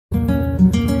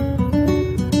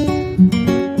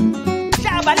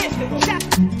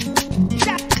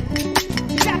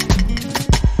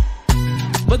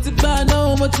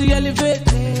to elevate.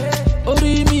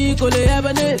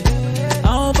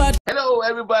 Hello,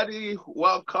 everybody.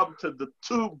 Welcome to the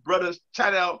Two Brothers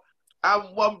channel.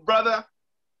 I'm one brother.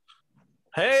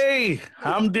 Hey,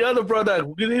 I'm the other brother.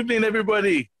 Good evening,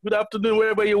 everybody. Good afternoon,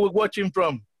 wherever you were watching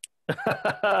from.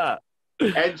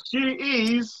 And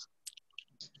she is...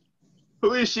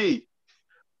 Who is she?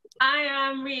 I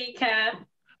am Rika.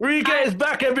 Rika is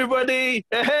back, everybody.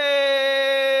 Hey!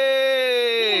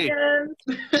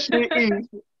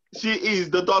 She is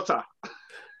the daughter.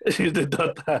 She's the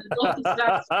daughter.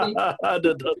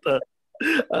 The daughter.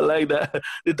 I like that.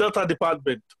 The daughter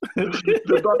department.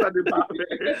 The daughter department.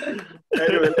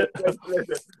 Anyway,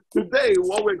 let's. Today,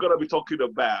 what we're going to be talking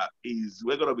about is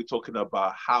we're going to be talking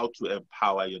about how to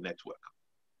empower your network.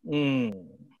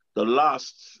 The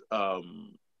last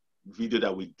video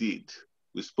that we did,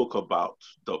 we spoke about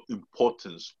the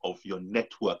importance of your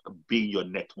network being your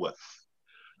net worth.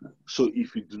 So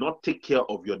if you do not take care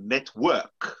of your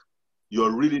network, you're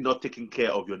really not taking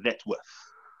care of your net worth.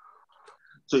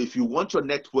 So if you want your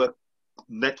net worth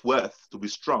to be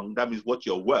strong, that means what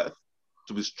you're worth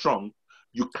to be strong,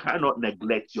 you cannot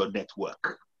neglect your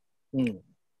network.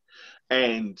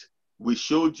 And we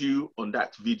showed you on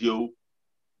that video,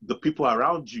 the people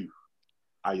around you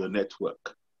are your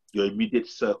network, your immediate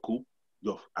circle,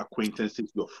 your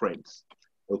acquaintances, your friends,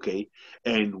 okay?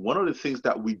 And one of the things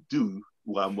that we do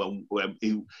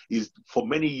is for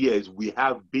many years, we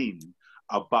have been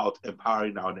about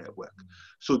empowering our network.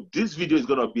 So this video is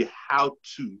going to be how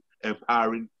to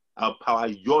empower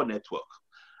your network.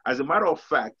 As a matter of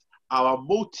fact, our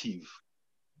motive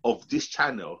of this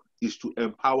channel is to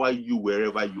empower you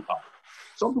wherever you are.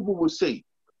 Some people will say,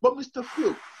 but Mr.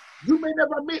 Phil, you may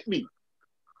never meet me.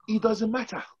 It doesn't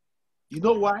matter. You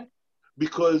know why?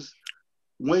 Because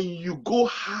when you go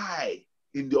high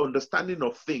in the understanding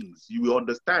of things, you will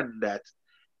understand that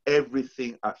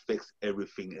everything affects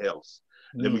everything else.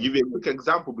 Let me give you a quick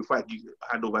example before I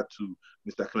hand over to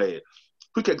Mr. Clay.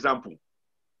 Quick example.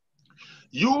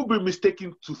 You'll be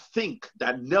mistaken to think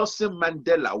that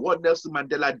what Nelson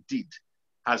Mandela did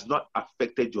has not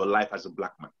affected your life as a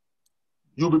black man.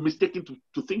 You'll be mistaken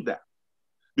to think that.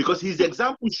 Because his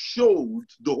example showed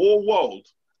the whole world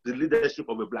the leadership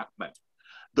of a black man,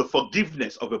 the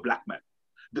forgiveness of a black man.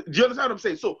 Do you understand what I'm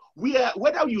saying? So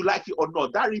whether you like it or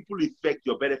not, that ripple effect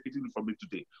you're benefiting from it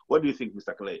today. What do you think,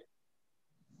 Mr. Clay?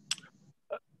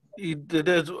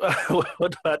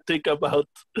 What do I think about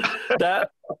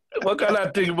that? What can I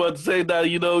think about saying that,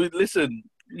 you know, listen,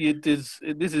 this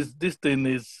thing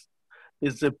is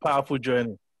a powerful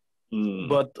journey.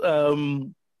 But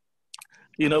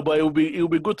you know, but it'll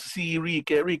be good to see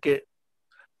Rika,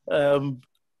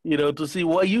 you know, to see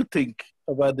what you think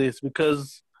about this,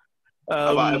 because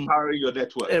about empowering your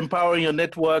network. Empowering your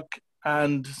network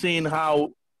and seeing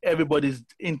how everybody's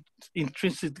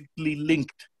intrinsically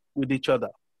linked with each other.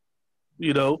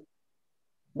 You know,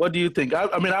 what do you think?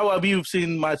 I mean, how have you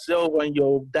seen myself and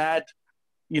your dad,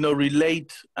 you know,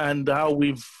 relate, and how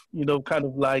we've, you know, kind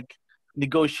of like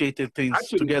negotiated things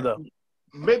together?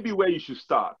 Maybe where you should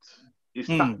start is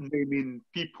start naming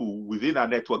people within our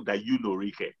network that you know,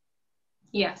 Rika.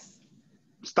 Yes.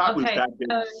 Start with that,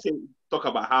 then talk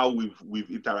about how we've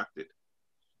interacted.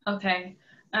 Okay.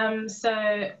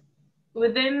 So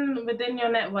within your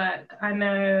network, I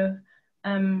know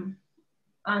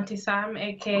Auntie Sam,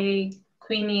 aka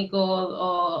Queen Eagle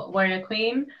or Warrior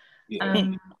Queen,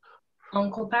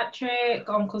 Uncle Patrick,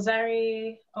 Uncle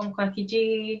Zari, Uncle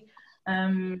Akiji,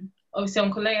 obviously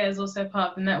Uncle Leia is also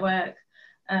part of the network.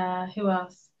 Who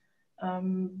else?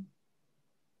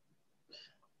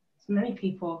 Many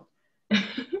people.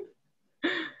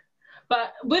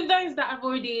 But with those that I've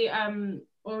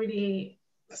already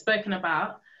spoken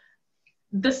about,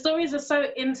 the stories are so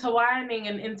intertwining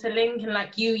and interlinking.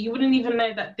 Like you wouldn't even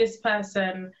know that this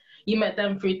person, you met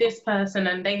them through this person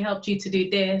and they helped you to do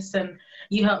this and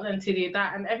you helped them to do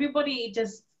that, and everybody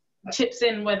just chips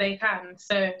in where they can.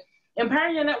 So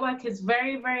empowering your network is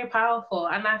very, very powerful,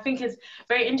 and I think it's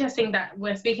very interesting that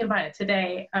we're speaking about it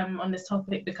today on this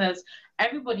topic, because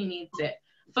everybody needs it.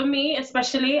 For me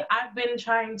especially, I've been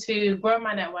trying to grow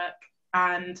my network,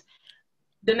 and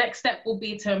the next step will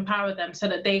be to empower them so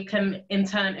that they can in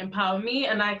turn empower me,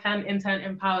 and I can in turn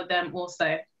empower them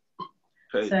also.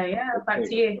 Okay. So yeah, back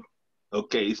to you.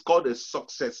 Okay, it's called a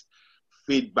success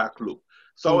feedback loop.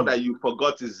 Someone that you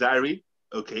forgot is Zari,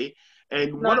 okay?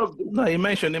 And one of the... No, he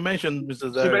mentioned Mr.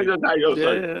 Zari. She mentioned Zari, oh,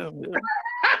 sorry.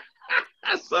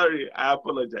 Yeah. Sorry, I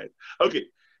apologize. Okay,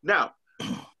 now,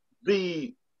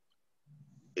 the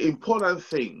important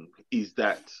thing is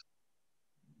that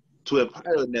to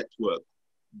empower your network,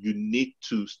 you need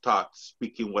to start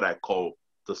speaking what I call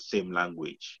the same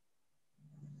language.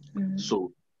 Mm.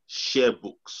 So share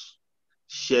books,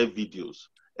 share videos,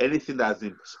 anything that has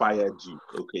inspired you,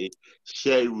 okay?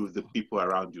 Share it with the people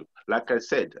around you. Like I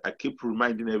said, I keep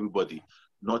reminding everybody,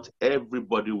 not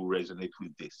everybody will resonate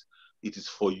with this. It is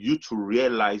for you to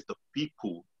realize the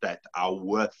people that are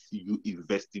worth you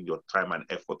investing your time and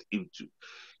effort into.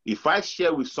 If I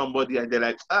share with somebody and they're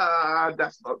like,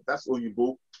 that's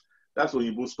Oyibo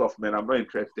stuff, man, I'm not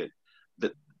interested.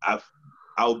 That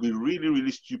I'll be really,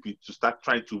 really stupid to start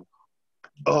trying to,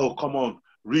 oh, come on,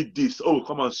 read this. Oh,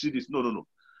 come on, see this. No.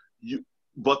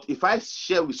 But if I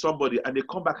share with somebody and they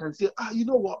come back and say, you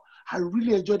know what? I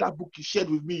really enjoyed that book you shared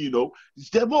with me, It's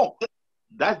there more.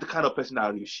 That's the kind of person I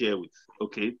will share with,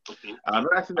 okay?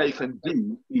 Another thing that you can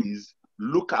do is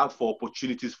look out for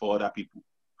opportunities for other people.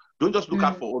 Don't just look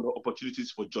out for other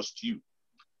opportunities for just you.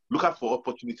 Look out for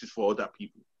opportunities for other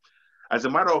people. As a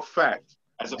matter of fact,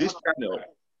 this channel,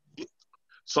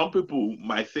 some people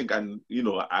might think, and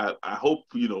I hope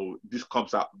this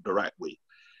comes out the right way.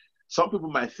 Some people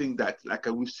might think that, like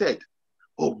we've said,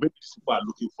 oh, maybe people are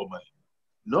looking for money.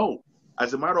 No,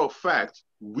 as a matter of fact,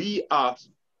 we are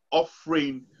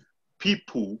offering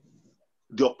people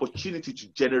the opportunity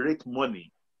to generate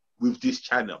money with this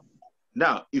channel.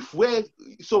 Now, even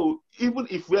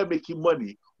if we're making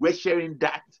money, we're sharing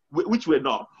that, which we're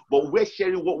not, but we're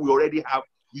sharing what we already have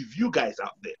with you guys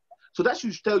out there. So that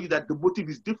should tell you that the motive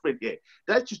is different here.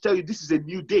 That should tell you this is a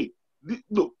new day.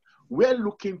 Look, we're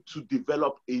looking to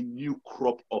develop a new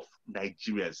crop of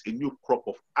Nigerians, a new crop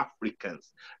of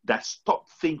Africans that stop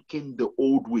thinking the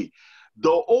old way. The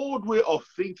old way of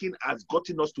thinking has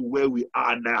gotten us to where we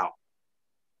are now.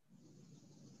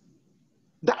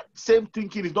 That same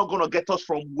thinking is not going to get us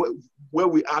from where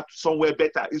we are to somewhere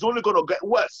better. It's only going to get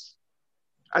worse.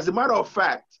 As a matter of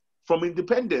fact, from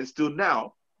independence till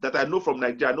now, that I know from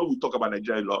Nigeria, I know we talk about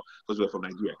Nigeria a lot because we're from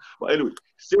Nigeria. But anyway,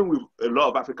 same with a lot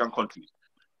of African countries.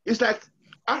 It's like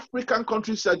African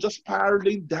countries are just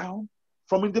spiraling down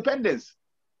from independence.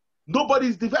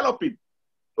 Nobody's developing,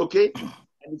 okay?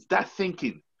 And it's that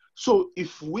thinking. So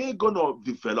if we're going to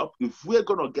develop, if we're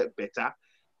going to get better,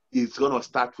 it's going to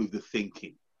start with the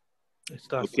thinking.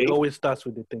 It always starts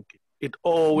with the thinking. It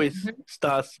always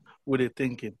starts with the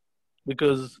thinking.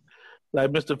 Because like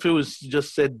Mr. Phillips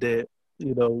just said there,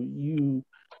 you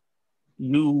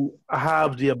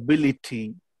have the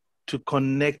ability to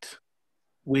connect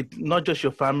with not just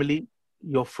your family,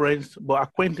 your friends, but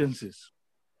acquaintances.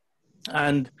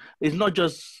 And it's not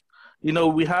just,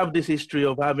 we have this history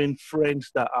of having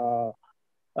friends that are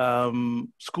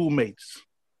schoolmates.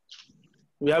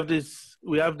 We have this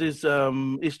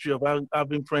history of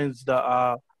having friends that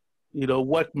are,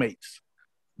 workmates,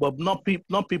 but not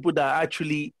people that are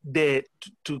actually there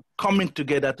to coming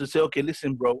together to say, okay,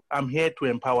 listen, bro, I'm here to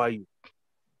empower you.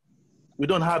 We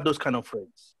don't have those kind of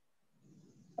friends.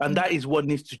 And that is what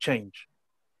needs to change.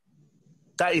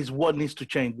 That is what needs to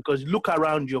change, because look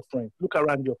around your friends, look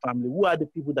around your family. Who are the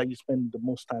people that you spend the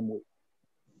most time with?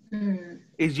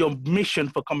 Is your mission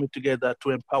for coming together to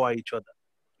empower each other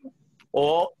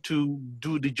or to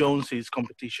do the Joneses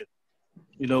competition?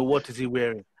 What is he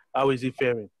wearing? How is he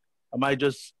faring? Am I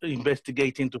just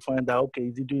investigating to find out, okay,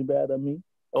 is he doing better than me?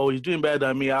 Oh, he's doing better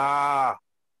than me.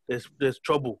 There's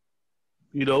trouble,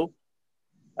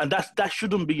 And that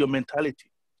shouldn't be your mentality.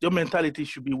 Your mentality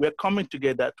should be, we're coming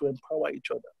together to empower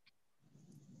each other.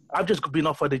 I've just been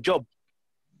offered a job.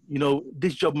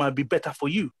 This job might be better for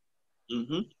you.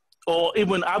 Or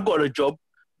even I've got a job,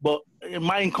 but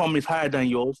my income is higher than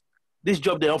yours. This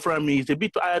job they're offering me is a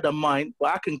bit higher than mine, but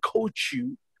I can coach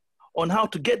you on how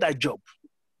to get that job.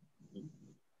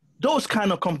 Those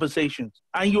kind of conversations.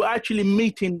 And you're actually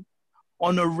meeting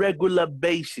on a regular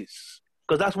basis.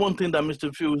 Because that's one thing that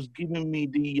Mr. Phil is giving me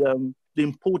the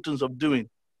importance of doing,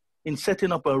 in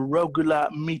setting up a regular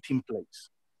meeting place.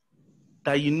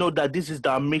 That that this is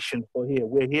our mission for here.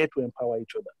 We're here to empower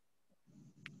each other.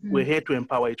 We're here to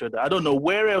empower each other. I don't know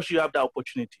where else you have that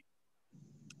opportunity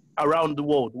around the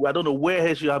world. I don't know where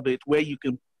else you have it, where you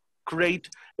can create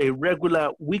a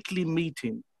regular weekly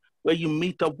meeting where you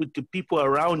meet up with the people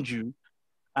around you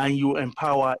and you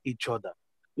empower each other.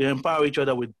 You empower each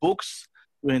other with books.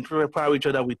 We empower each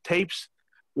other with tapes.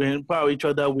 We empower each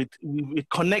other with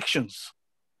connections.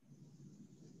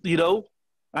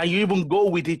 And you even go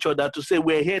with each other to say,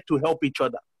 we're here to help each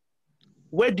other.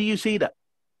 Where do you see that?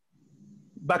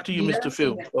 Back to you, Mr.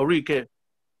 Phil or Rike.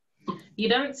 You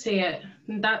don't see it.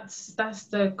 That's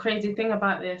the crazy thing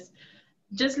about this.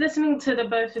 Just listening to the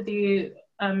both of you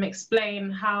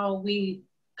explain how we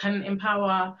can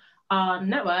empower our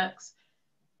networks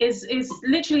is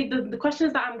literally the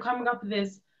questions that I'm coming up with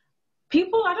is I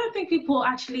don't think people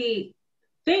actually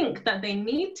think that they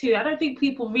need to. I don't think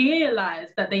people realize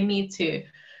that they need to,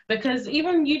 because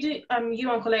even you and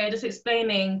Kole are just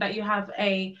explaining that you have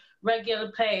a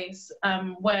regular place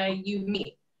where you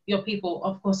meet your people,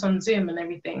 of course, on Zoom and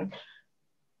everything.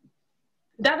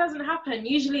 That doesn't happen.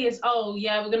 Usually it's, oh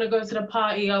yeah, we're gonna go to the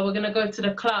party or we're gonna go to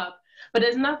the club, but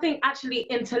there's nothing actually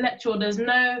intellectual. There's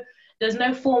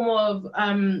no form of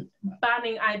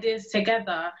banding ideas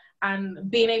together and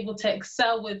being able to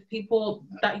excel with people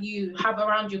that you have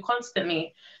around you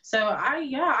constantly. So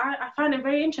I find it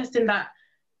very interesting that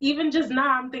even just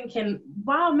now I'm thinking,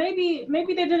 wow, maybe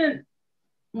they didn't,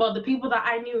 well, the people that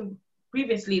I knew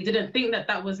previously didn't think that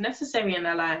that was necessary in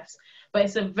their lives, but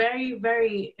it's a very,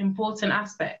 very important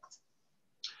aspect.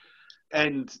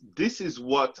 And this is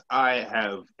what I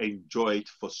have enjoyed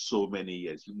for so many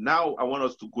years. Now I want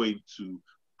us to go into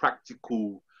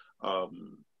practical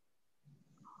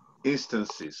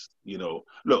instances. You know,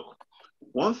 look,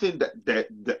 one thing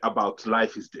that about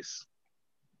life is this: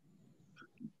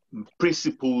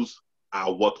 principles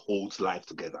are what holds life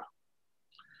together.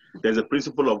 There's a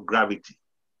principle of gravity.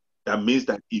 That means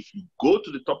that if you go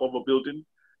to the top of a building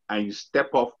and you step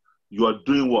off, you are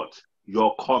doing what?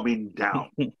 You're coming down.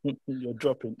 You're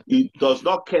dropping. It does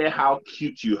not care how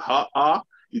cute you are.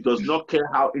 It does not care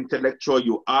how intellectual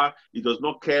you are. It does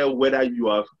not care whether you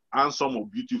are handsome or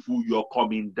beautiful. You're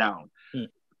coming down.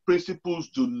 Principles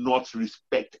do not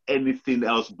respect anything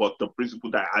else but the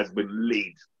principle that has been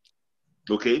laid.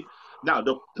 Okay? Now,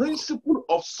 the principle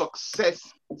of success,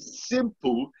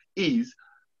 simple, is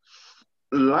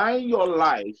line your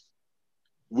life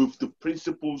with the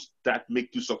principles that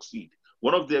make you succeed.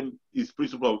 One of them is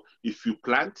principle of, if you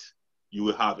plant, you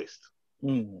will harvest.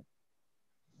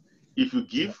 If you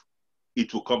give,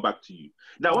 it will come back to you.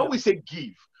 Now, when we say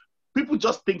give, people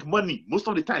just think money. Most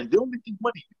of the time, they only think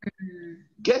money.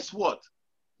 Guess what?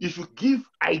 If you give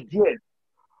ideas,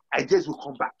 ideas will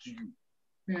come back to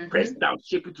you. Press down,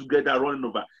 shake it together, running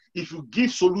over. If you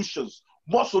give solutions,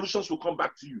 more solutions will come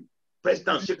back to you. Press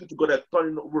down, shake it together,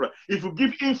 turning over. If you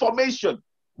give information,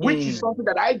 which is something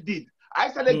that I did, I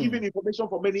started giving information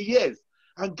for many years.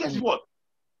 And guess what?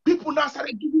 People now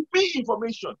started giving me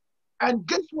information. And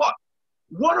guess what?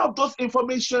 One of those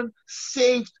information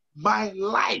saved my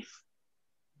life.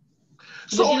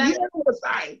 So here was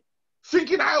I,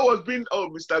 thinking I was being,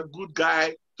 Mr. Good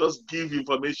Guy, just give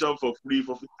information for free.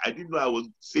 I didn't know I was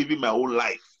saving my own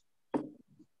life.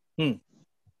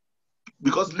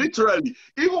 Because literally,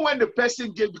 even when the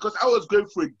person gave, because I was going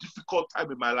through a difficult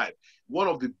time in my life, one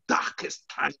of the darkest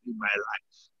times in my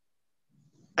life.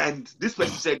 And this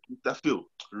person said, Mr. Phil,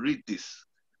 read this.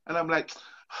 And I'm like,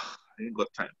 I ain't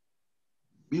got time.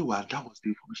 Meanwhile, that was the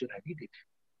information I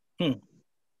needed.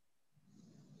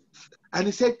 And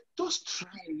he said, just try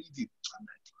read it.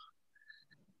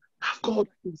 I've got all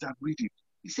the things I'm reading.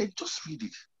 He said, just read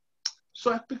it.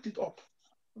 So I picked it up.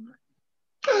 I'm like,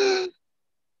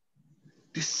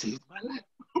 this saved my life.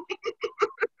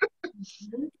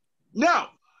 Now,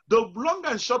 the long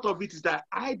and short of it is that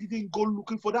I didn't go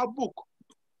looking for that book.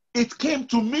 It came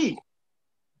to me.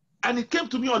 And it came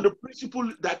to me on the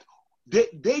principle that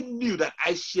they knew that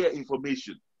I share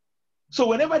information. So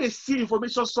whenever they see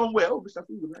information somewhere, oh, Mr.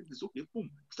 Phil, you like this? Okay, boom.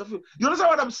 Mr. Phil. You understand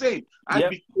what I'm saying? I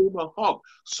became a hub.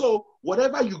 So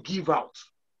whatever you give out,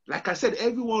 like I said,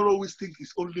 everyone always thinks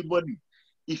it's only money.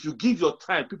 If you give your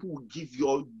time, people will give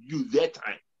you their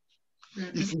time.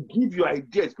 If you give your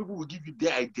ideas, people will give you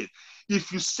their ideas.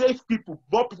 If you save people,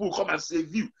 more people will come and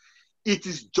save you. It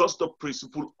is just the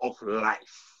principle of life.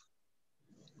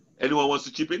 Anyone wants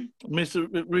to chip in? Mr.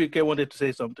 Rike wanted to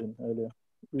say something earlier.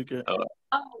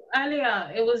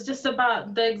 Earlier, it was just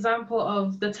about the example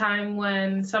of the time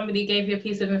when somebody gave you a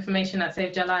piece of information that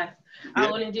saved your life. Yeah.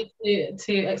 I wanted you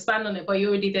to expand on it, but you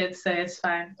already did, so it's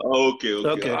fine. Okay.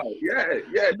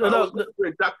 Yeah.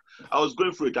 I was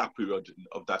going through a dark period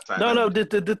of that time.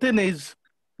 The thing is,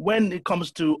 when it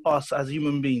comes to us as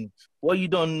human beings, what you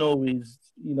don't know is,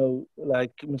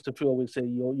 like Mr. Phil always say,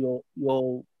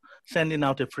 you're sending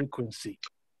out a frequency.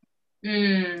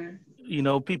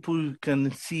 People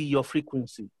can see your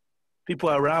frequency.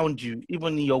 People around you,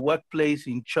 even in your workplace,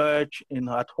 in church,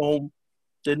 at home,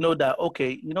 they know that,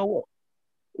 okay, you know what?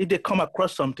 If they come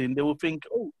across something, they will think,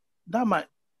 oh, that might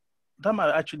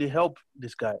actually help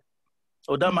this guy.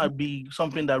 Or that might be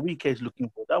something that Rike is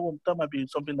looking for. That might be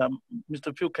something that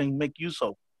Mr. Phil can make use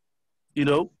of,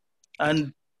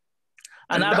 And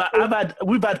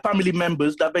we've had family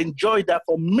members that have enjoyed that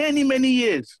for many, many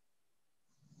years.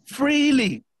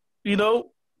 Freely,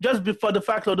 just before the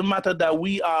fact of the matter that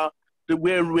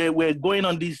we're going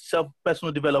on this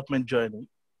personal development journey.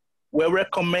 We're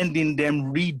recommending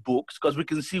them read books because we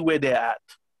can see where they're at.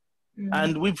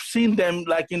 And we've seen them,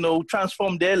 like, you know,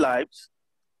 transform their lives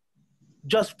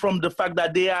just from the fact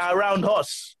that they are around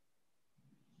us.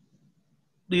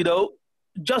 You know,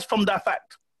 just from that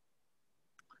fact.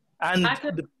 And I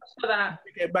can vouch for that.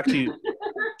 Okay, back to you.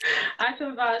 I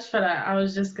can vouch for that. I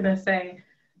was just gonna say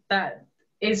that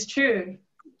it's true.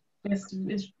 It's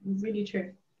really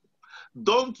true.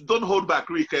 Don't hold back,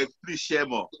 Rika. Please share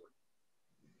more.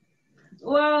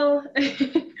 Well,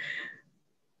 to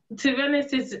be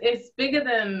honest, it's bigger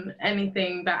than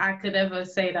anything that I could ever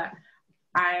say that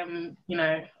I'm, you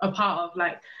know, a part of.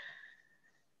 Like,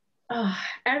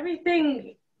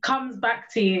 everything comes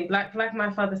back to you. Like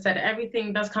my father said,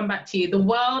 everything does come back to you. The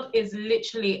world is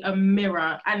literally a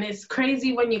mirror, and it's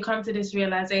crazy when you come to this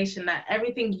realization that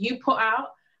everything you put out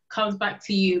comes back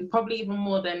to you, probably even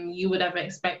more than you would ever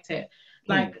expect it.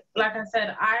 Like I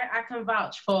said, I can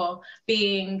vouch for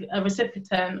being a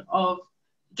recipient of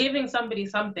giving somebody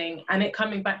something and it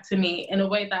coming back to me in a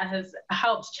way that has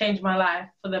helped change my life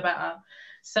for the better.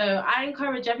 So I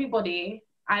encourage everybody,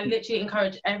 I literally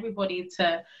encourage everybody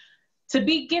to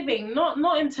be giving,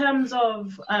 not in terms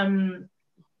of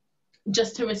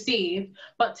just to receive,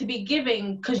 but to be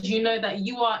giving because you know that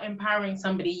you are empowering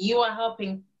somebody, you are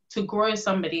helping to grow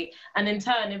somebody, and in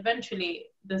turn, eventually,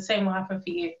 the same will happen for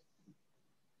you.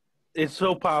 It's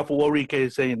so powerful what Rika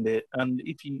is saying there, and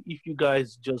if you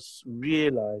guys just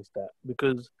realize that,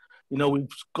 because you know we've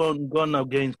gone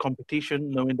against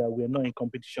competition, knowing that we're not in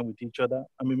competition with each other.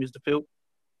 I mean, Mr. Phil,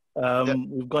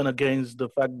 we've gone against the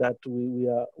fact that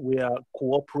we are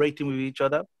cooperating with each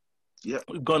other. Yeah,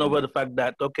 we've gone over the fact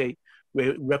that okay,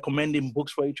 we're recommending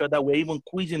books for each other. We're even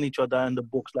quizzing each other in the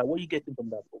books, like what are you getting from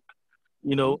that book,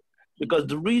 you know? Because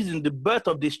the reason, the birth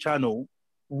of this channel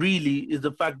really is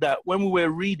the fact that when we were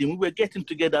reading, we were getting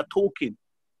together, talking,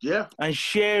 and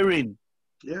sharing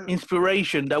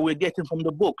inspiration that we're getting from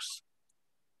the books.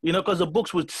 You know, because the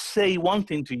books would say one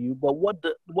thing to you, but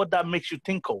what that makes you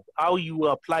think of, how you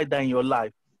apply that in your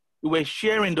life. We were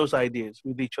sharing those ideas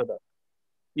with each other,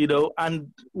 you know,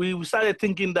 and we started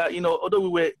thinking that, you know, although we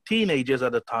were teenagers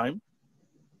at the time,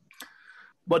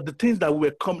 but the things that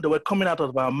were coming out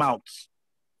of our mouths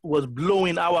was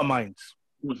blowing our minds.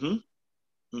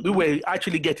 We were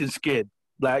actually getting scared.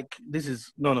 Like, this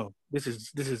is not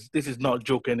a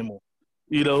joke anymore,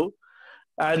 you know?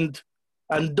 And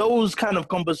those kind of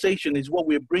conversation is what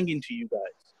we're bringing to you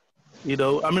guys, you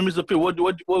know? I mean, Mr. P, what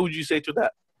would you say to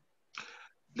that?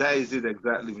 That is it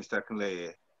exactly, Mr.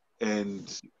 Akinleye.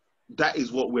 And that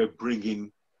is what we're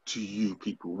bringing to you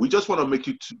people. We just want to make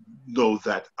you to know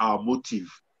that our motive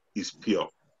is pure.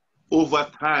 Over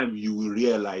time, you will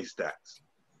realize that,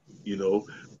 you know,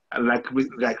 and like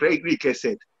Rika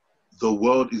said, the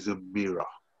world is a mirror.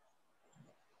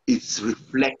 It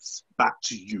reflects back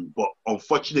to you, but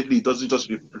unfortunately, it doesn't just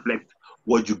reflect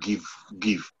what you give.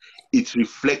 It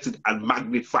reflects it and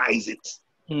magnifies it.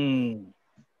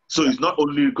 So it's not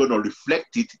only going to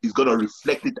reflect it, it's going to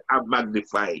reflect it and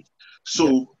magnify it.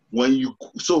 So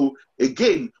so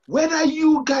again, whether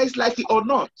you guys like it or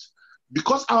not,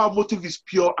 because our motive is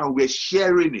pure and we're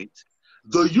sharing it,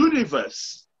 the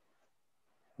universe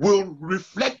will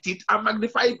reflect it and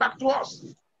magnify it back to us.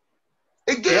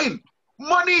 Again,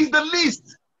 money is the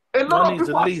least. A lot of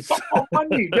people are stuck on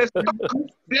money.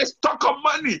 They're stuck on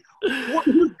money.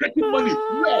 Who's getting money?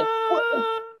 Where?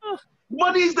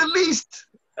 Money is the least.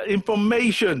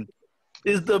 Information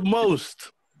is the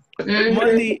most.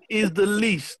 Money is the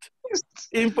least.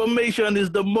 Information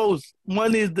is the most.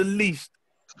 Money is the least.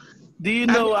 Do you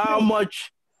know how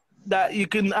much that you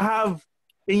can have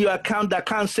in your account that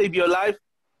can't save your life?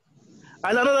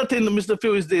 And another thing, Mr.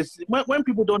 Phil, is this. When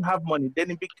people don't have money,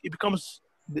 then it becomes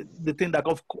the thing that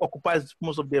occupies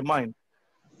most of their mind.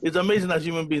 It's amazing as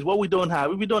human beings. What we don't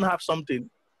have, if we don't have something,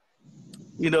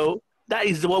 you know, that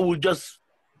is what will just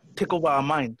take over our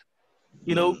mind.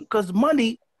 You know, because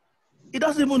money, it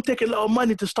doesn't even take a lot of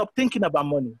money to stop thinking about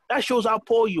money. That shows how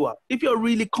poor you are. If you're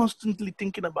really constantly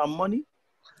thinking about money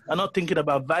and not thinking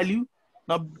about value,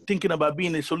 not thinking about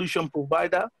being a solution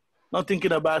provider, not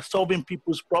thinking about solving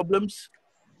people's problems,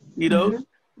 you know,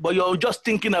 but you're just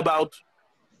thinking about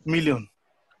million.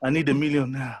 I need $1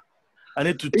 million now. I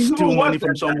need to steal money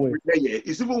from somewhere.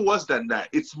 It's even worse than that.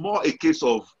 It's more a case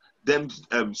of them.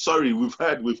 Sorry, we've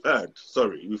heard.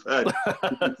 Sorry, we've heard.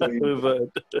 We've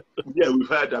heard. Yeah, we've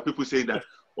heard that people saying that.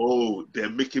 Oh, they're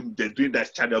doing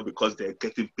that channel because they're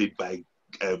getting paid by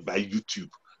YouTube.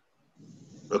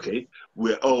 Okay,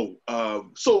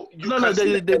 so you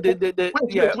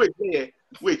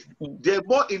wait. They're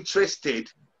more interested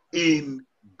in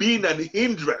being an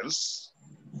hindrance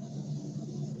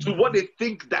to what they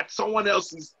think that someone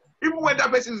else is, even when that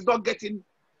person is not getting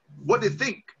what they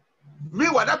think.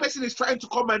 Meanwhile, that person is trying to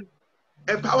come and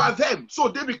empower them, so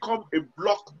they become a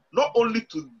block not only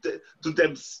to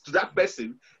that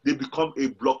person, they become a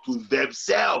block to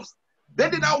themselves.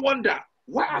 Then they now wonder,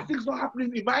 why are things not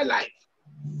happening in my life?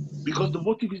 Because the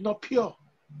motive is not pure.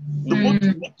 The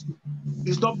motive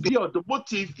is not pure. The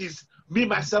motive is me,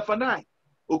 myself, and I.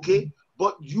 Okay,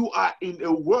 but you are in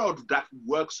a world that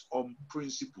works on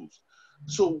principles.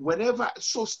 So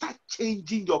start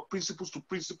changing your principles to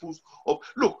principles of,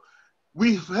 look,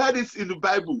 we've heard it in the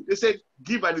Bible. They said,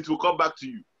 give and it will come back to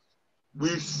you.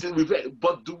 We've heard,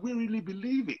 but do we really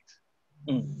believe it?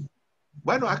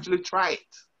 Why not actually try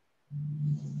it?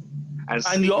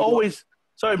 And you're always,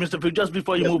 sorry, Mr. Phil, just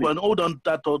before you move on, hold on to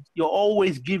that thought, you're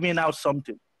always giving out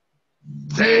something.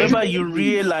 Whether you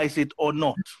realize it or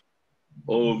not.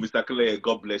 Oh, Mr. Clay,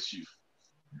 God bless you.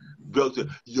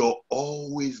 You're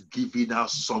always giving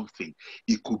out something.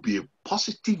 It could be a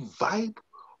positive vibe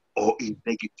or a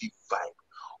negative vibe,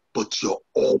 but you're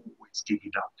always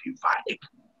giving out a vibe.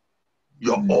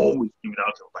 You're always giving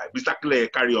out a vibe. Mr. Clay,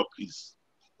 carry on, please.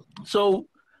 So,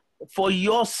 for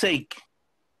your sake,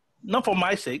 not for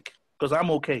my sake, because I'm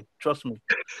okay, trust me.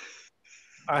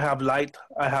 I have light.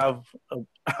 I'm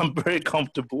very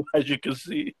comfortable, as you can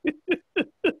see.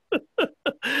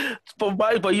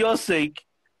 For your sake,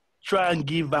 try and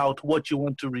give out what you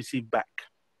want to receive back.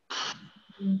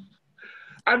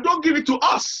 And don't give it to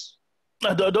us.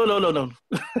 No. Don't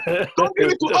give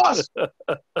it to us.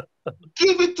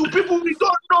 Give it to people we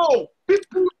don't know.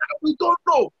 People that we don't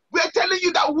know. We're telling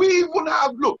you that we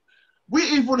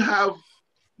even have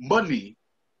money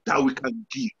that we can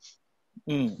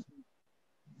give.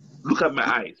 Look at my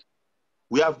eyes.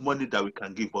 We have money that we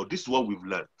can give, but this is what we've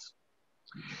learned.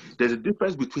 There's a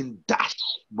difference between dash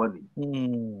money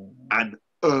and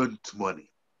earned money.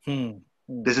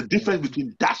 There's a difference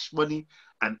between dash money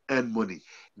and earned money.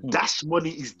 Dash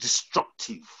money is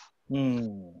destructive.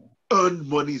 Earned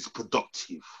money is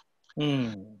productive.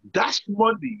 Dash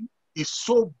money is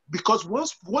because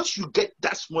once you get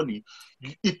dash money,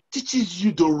 it teaches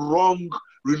you the wrong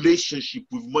relationship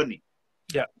with money.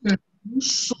 Yeah.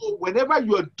 So whenever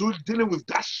you are dealing with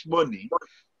dash money,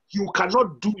 you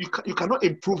cannot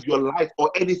improve your life or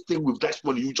anything with dash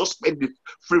money. You just spend it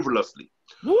frivolously.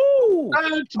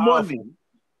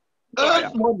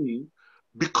 Earned money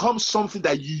becomes something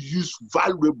that you use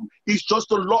valuable. It's just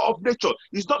the law of nature.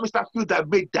 It's not Mr. Phil that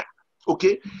made that.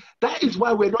 Okay, that is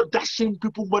why we're not dashing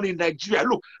people money in Nigeria.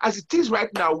 Look, as it is right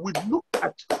now, we look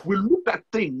at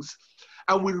things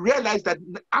and we realize that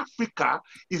Africa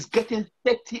is getting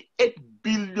 38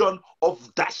 billion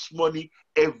of dash money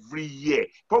every year,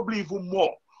 probably even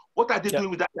more. What are they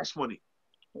doing with that dash money?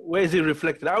 Where is it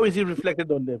reflected? How is it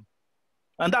reflected on them?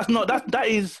 And that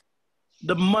is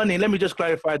the money. Let me just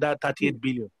clarify that 38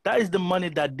 billion. That is the money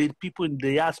that the people in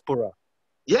diaspora,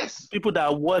 yes, people that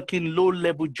are working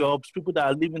low-level jobs, people that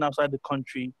are living outside the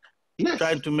country,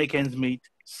 trying to make ends meet,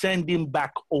 sending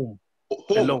back home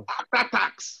alone. After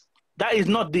tax. That is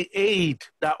not the aid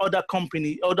that other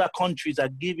countries are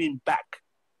giving back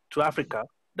to Africa.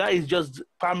 That is just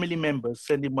family members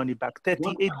sending money back.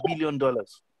 $38 billion.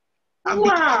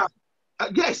 Wow.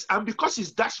 Yes, and because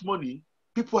it's dash money,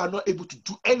 people are not able to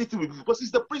do anything with it because it's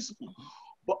the principle.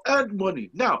 But earned money.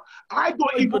 Now, I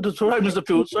don't even... Sorry, Mr.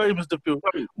 Phil. Sorry.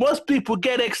 Most people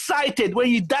get excited when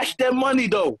you dash their money,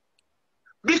 though.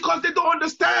 Because they don't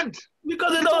understand.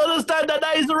 Because they don't understand that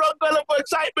is the wrong level of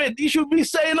excitement. You should be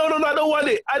saying, no, I don't want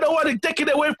it. I don't want it. Take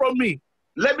it away from me.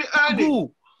 Let me earn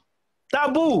it.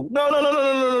 Taboo.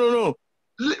 No.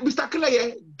 Mr.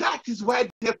 Clay, that is why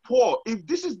they're poor. If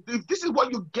this is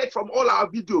what you get from all our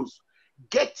videos,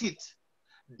 get it.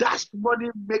 Dash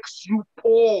money makes you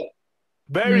poor.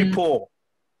 Very poor.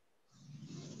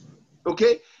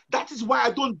 Okay? That is why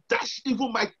I don't dash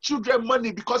even my children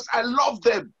money because I love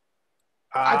them.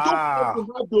 I don't want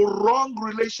to have the wrong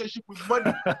relationship with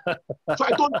money. So I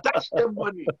don't dash them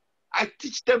money. I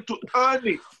teach them to earn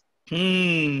it.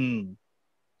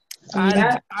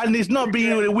 And it's not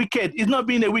being a wicked. It's not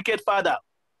being a wicked father.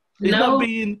 It's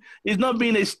not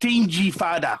being a stingy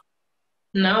father.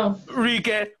 No.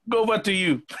 Rike, go over to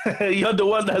you. You're the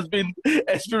one that's been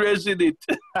experiencing it.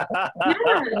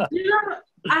 I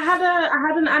had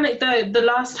an anecdote the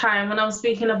last time when I was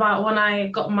speaking about when I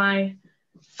got my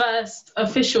first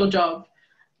official job.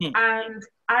 And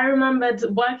I remembered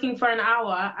working for an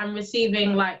hour and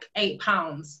receiving like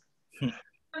 £8.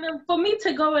 And then for me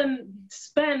to go and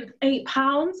spend £8,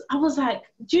 I was like,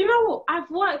 do you know, I've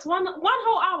worked one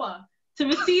whole hour to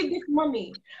receive this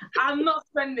money. I'm not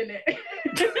spending it.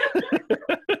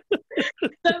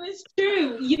 So it's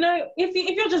true. know, if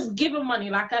you're just given money,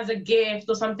 like as a gift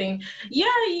or something, yeah,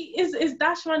 it's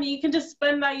dash money. You can just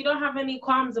spend that. You don't have any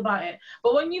qualms about it.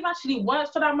 But when you've actually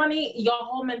worked for that money, your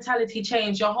whole mentality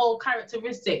changes, your whole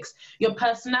characteristics, your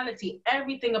personality,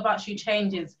 everything about you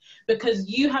changes, because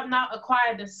you have now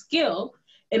acquired a skill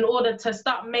in order to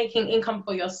start making income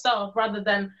for yourself rather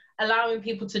than allowing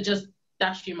people to just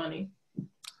dash you money.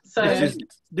 So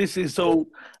this is so,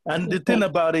 and the thing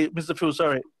about it, Mr. Phil,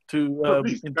 sorry to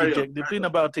interject. The thing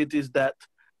about it is that,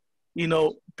 you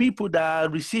know, people that are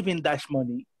receiving dash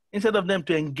money, instead of them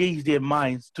to engage their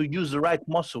minds, to use the right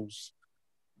muscles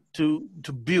to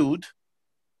build,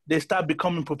 they start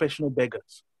becoming professional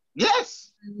beggars.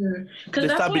 Yes. They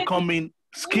start becoming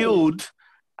skilled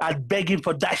at begging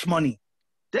for dash money.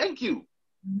 Thank you.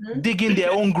 Digging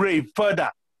their own grave further.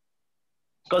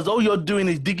 Because all you're doing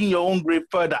is digging your own grave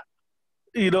further,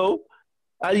 you know?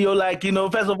 And you're like, you know,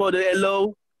 first of all, the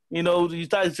hello, you know, you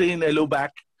start saying hello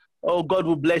back. Oh, God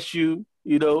will bless you,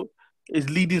 you know, it's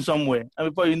leading somewhere. And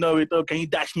before you know it, oh, can you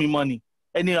dash me money?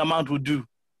 Any amount will do,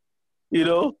 you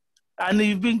know? And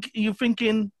you're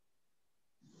thinking,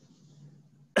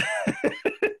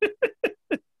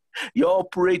 you're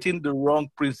operating the wrong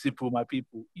principle, my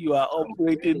people. You are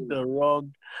operating the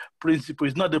wrong principle.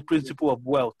 It's not the principle of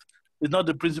wealth. It's not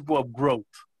the principle of growth,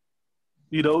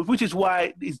 you know, which is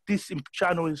why this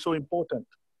channel is so important.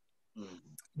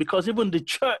 Because even the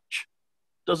church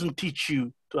doesn't teach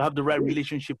you to have the right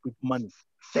relationship with money.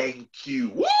 Thank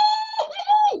you.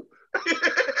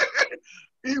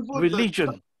 Even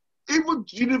religion. Even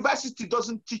university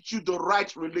doesn't teach you the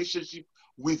right relationship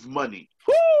with money.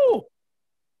 Woo!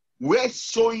 We're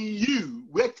showing you,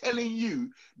 we're telling you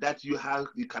that you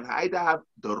can either have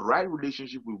the right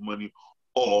relationship with money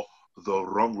or the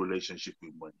wrong relationship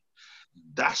with money.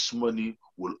 Dash money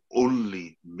will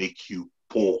only make you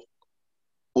poor.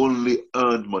 Only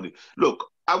earn money. Look,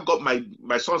 I've got my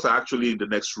sons are actually in the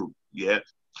next room. Yeah.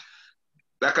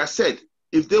 Like I said,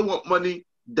 if they want money,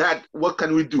 Dad, what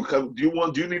can we do? Do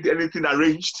you need anything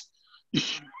arranged?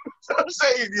 So I'm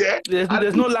saying, yeah.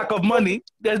 There's no lack of money.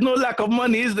 There's no lack of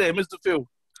money, is there, Mr. Phil?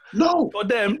 No. For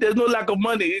them, there's no lack of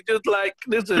money. It's just like,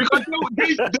 listen. Because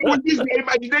they will use their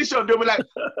imagination. They'll be like,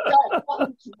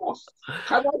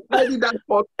 can I tidy that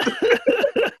pot?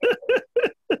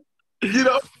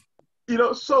 You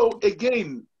know, so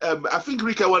again, I think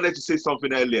Rika wanted to say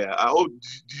something earlier. I hope,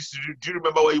 do you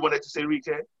remember what you wanted to say,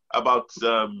 Rika, about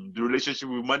the relationship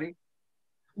with money?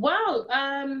 Well,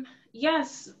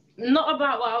 yes, not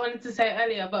about what I wanted to say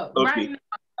earlier, but right now,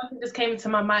 something just came to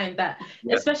my mind that,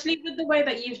 especially with the way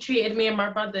that you've treated me and my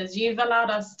brothers, you've allowed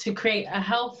us to create a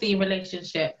healthy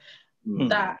relationship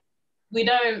that we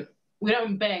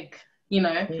don't beg, you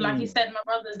know. Like you said, my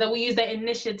brothers, they will use their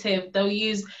initiative, they'll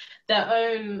use their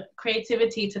own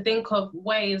creativity to think of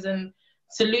ways and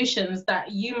solutions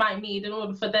that you might need in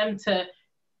order for them to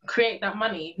create that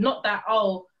money. Not that,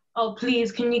 oh,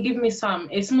 please, can you give me some?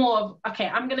 It's more of, okay,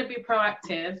 I'm going to be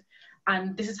proactive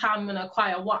and this is how I'm going to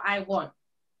acquire what I want.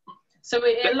 So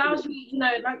it allows you, you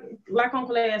know, like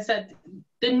Uncle Aya said,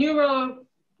 the neural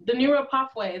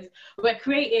pathways, we're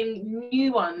creating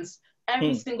new ones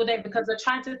every single day because we're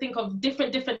trying to think of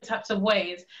different types of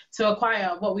ways to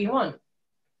acquire what we want.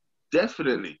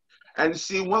 Definitely. And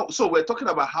see, so we're talking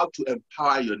about how to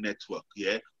empower your network,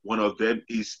 yeah? One of them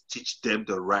is teach them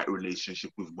the right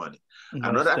relationship with money.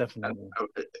 Another,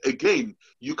 again,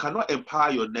 you cannot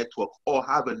empower your network or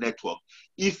have a network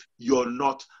if you're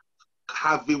not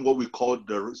having what we call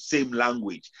the same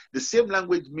language. The same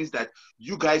language means that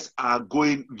you guys are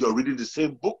you're reading the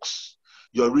same books,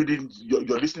 you're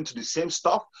listening to the same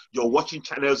stuff, you're watching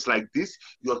channels like this,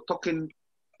 you're talking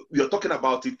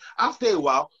about it. After a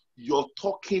while, your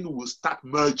talking will start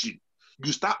merging.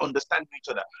 You start understanding each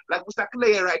other. Like Mr.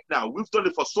 Clay right now, we've done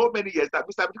it for so many years that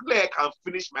Mr. Clay can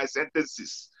finish my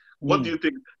sentences. What do you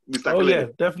think, Mr. Clay? Oh yeah,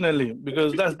 definitely,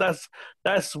 because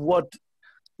that's what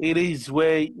it is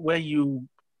where you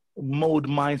mold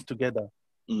minds together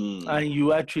and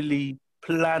you actually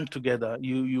plan together.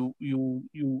 You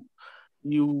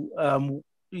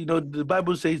know, the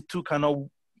Bible says two cannot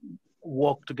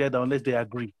walk together unless they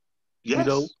agree. Yes.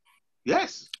 You know?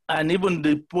 Yes. And even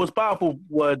the most powerful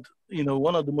word, you know,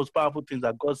 one of the most powerful things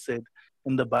that God said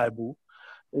in the Bible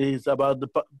is about the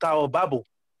Tower of Babel,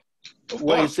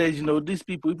 where it says, you know, these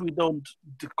people, if we don't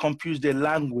confuse their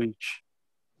language,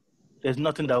 there's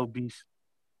nothing that will be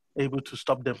able to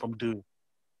stop them from doing.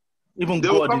 Even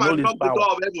God in all his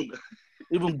power,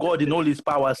 even God in all his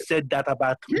power said that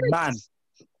about man,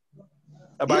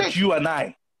 about you and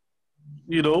I,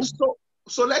 you know.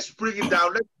 So let's bring it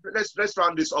down. Let's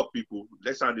round this up, people.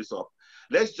 Let's round this up.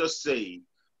 Let's just say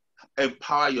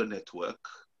empower your network.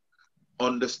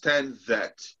 understand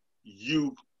that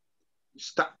you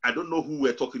start, I don't know who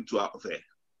we're talking to out there.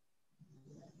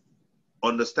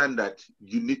 Understand that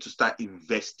you need to start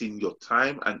investing your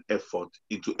time and effort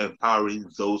into empowering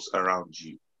those around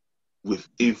you with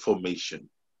information,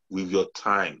 with your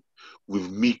time, with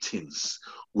meetings,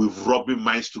 with rubbing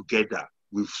minds together,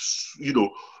 with, you know,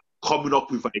 coming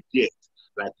up with ideas.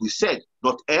 Like we said,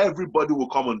 not everybody will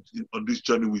come on this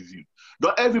journey with you.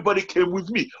 Not everybody came with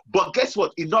me. But guess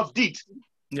what? Enough did.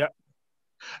 Yeah.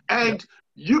 And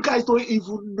you guys don't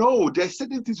even know. There's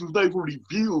certain things we've not even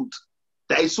revealed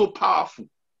that is so powerful.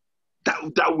 That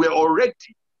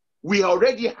we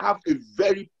already have a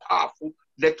very powerful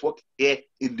network here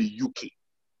in the UK.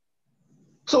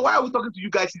 So why are we talking to you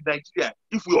guys in Nigeria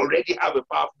if we already have a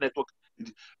powerful network?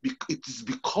 It is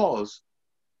because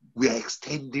we are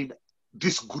extending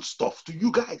this good stuff to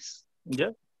you guys.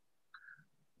 Yeah.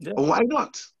 Yeah. And why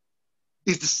not?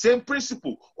 It's the same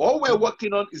principle. All we're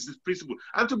working on is this principle.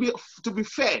 And to be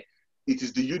fair, it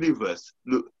is the universe.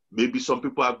 Look, maybe some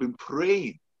people have been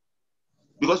praying.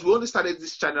 Because we only started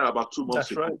this channel about 2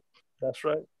 months ago. That's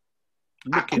right.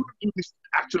 I couldn't do this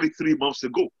actually 3 months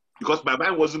ago because my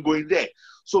mind wasn't going there.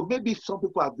 So maybe some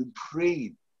people have been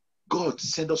praying, God,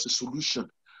 send us a solution.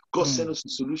 God, send us a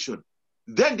solution.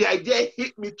 Then the idea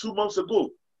hit me 2 months ago.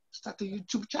 Start a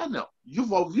YouTube channel.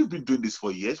 You've been doing this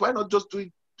for years. Why not just do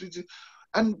it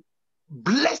and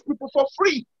bless people for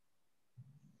free?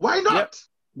 Why not?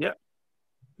 Yeah.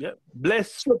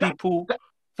 Bless people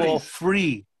for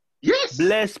free. Yes.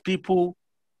 Bless people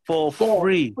for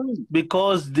free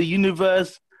because the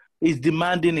universe is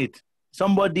demanding it.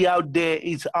 Somebody out there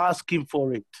is asking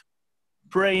for it,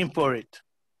 praying for it.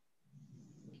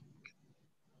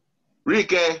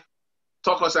 Rike,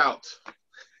 talk us out.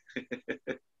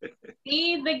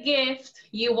 Be the gift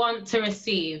you want to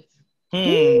receive.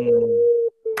 Hmm.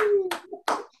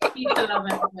 Peace and love,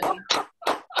 everybody.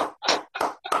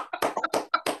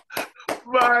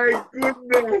 My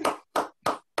goodness.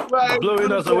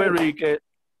 Blowing us away, Rike.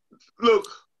 Look,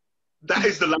 that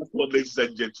is the last one, ladies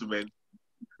and gentlemen.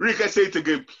 Rike, say it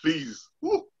again, please.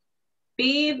 Woo.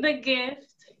 Be the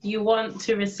gift you want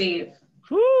to receive.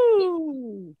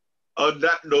 Woo. On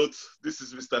that note, this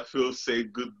is Mr. Phil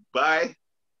saying goodbye.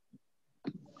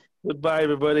 Goodbye,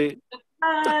 everybody.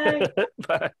 Bye.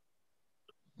 Bye.